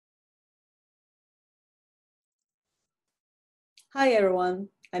Hi everyone,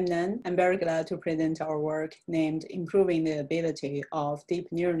 I'm Nan. I'm very glad to present our work named Improving the Ability of Deep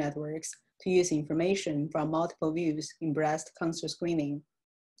Neural Networks to Use Information from Multiple Views in Breast Cancer Screening.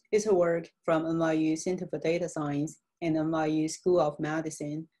 It's a work from NYU Center for Data Science and NYU School of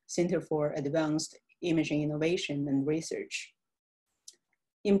Medicine Center for Advanced Imaging Innovation and Research.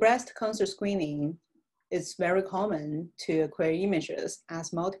 In breast cancer screening, it's very common to acquire images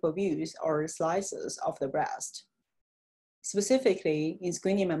as multiple views or slices of the breast. Specifically, in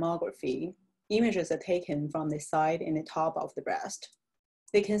screening mammography, images are taken from the side and the top of the breast.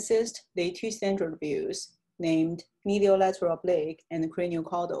 They consist of the two standard views named medial lateral oblique and cranial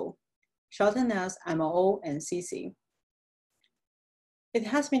caudal, shortened as MLO and CC. It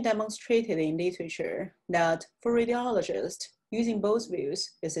has been demonstrated in literature that for radiologists, using both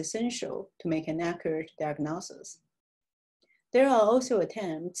views is essential to make an accurate diagnosis. There are also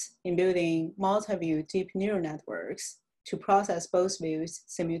attempts in building multi-view deep neural networks to process both views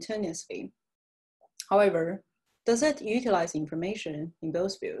simultaneously. However, does it utilize information in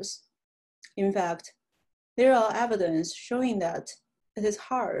both views? In fact, there are evidence showing that it is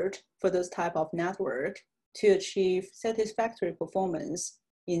hard for this type of network to achieve satisfactory performance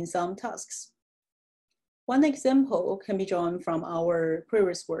in some tasks. One example can be drawn from our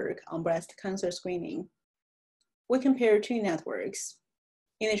previous work on breast cancer screening. We compare two networks.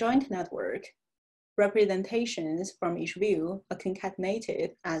 In a joint network, representations from each view are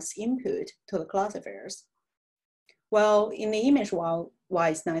concatenated as input to the classifiers. While in the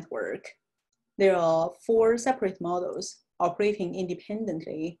image-wise network, there are 4 separate models operating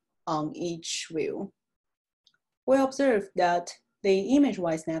independently on each view. We observed that the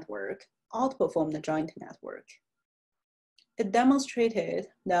image-wise network outperformed the joint network. It demonstrated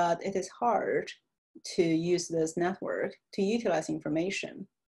that it is hard to use this network to utilize information.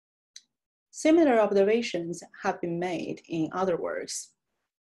 Similar observations have been made in other works.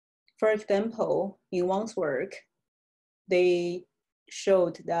 For example, in Wang's work, they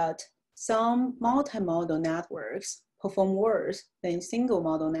showed that some multi-model networks perform worse than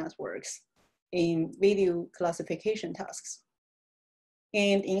single-model networks in video classification tasks.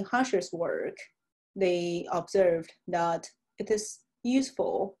 And in Hasher's work, they observed that it is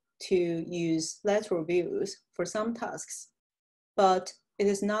useful to use lateral views for some tasks, but it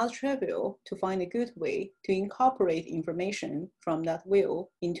is not trivial to find a good way to incorporate information from that view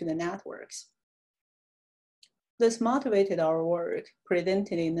into the networks. This motivated our work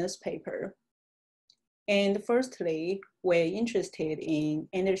presented in this paper. And firstly, we're interested in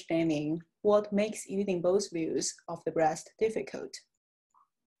understanding what makes using both views of the breast difficult.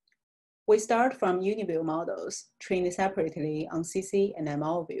 We start from uniview models trained separately on CC and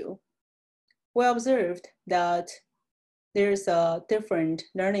ML view. We observed that there's a different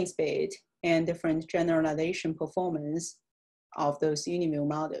learning speed and different generalization performance of those uniview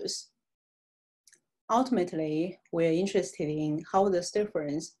models. Ultimately, we're interested in how this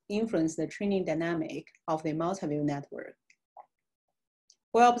difference influences the training dynamic of the multi-view network.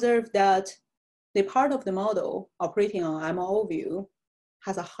 We observed that the part of the model operating on MLO view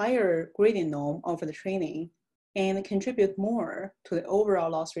has a higher gradient norm over the training and contribute more to the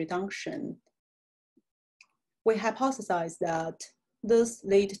overall loss reduction. We hypothesized that this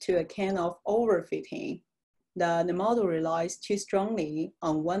leads to a kind of overfitting, that the model relies too strongly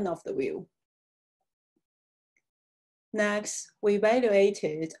on one of the views. Next, we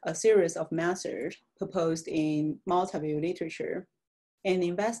evaluated a series of methods proposed in multi-view literature and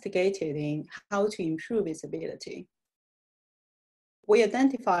investigated in how to improve its ability. We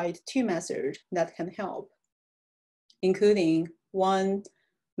identified 2 methods that can help, including one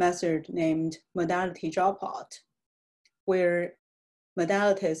method named modality dropout, where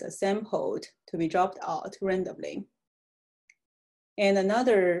modalities are sampled to be dropped out randomly. And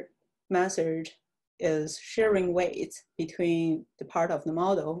another method is sharing weights between the part of the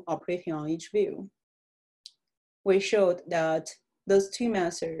model operating on each view. We showed that those 2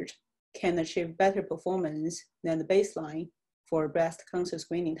 methods can achieve better performance than the baseline for breast cancer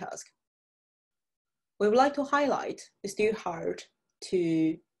screening task. We would like to highlight it's still hard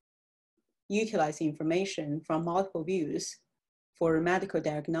to utilize information from multiple views for medical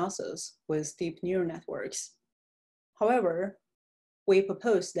diagnosis with deep neural networks. However, we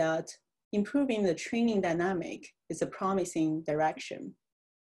propose that improving the training dynamic is a promising direction.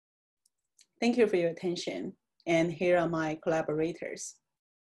 Thank you for your attention, and here are my collaborators.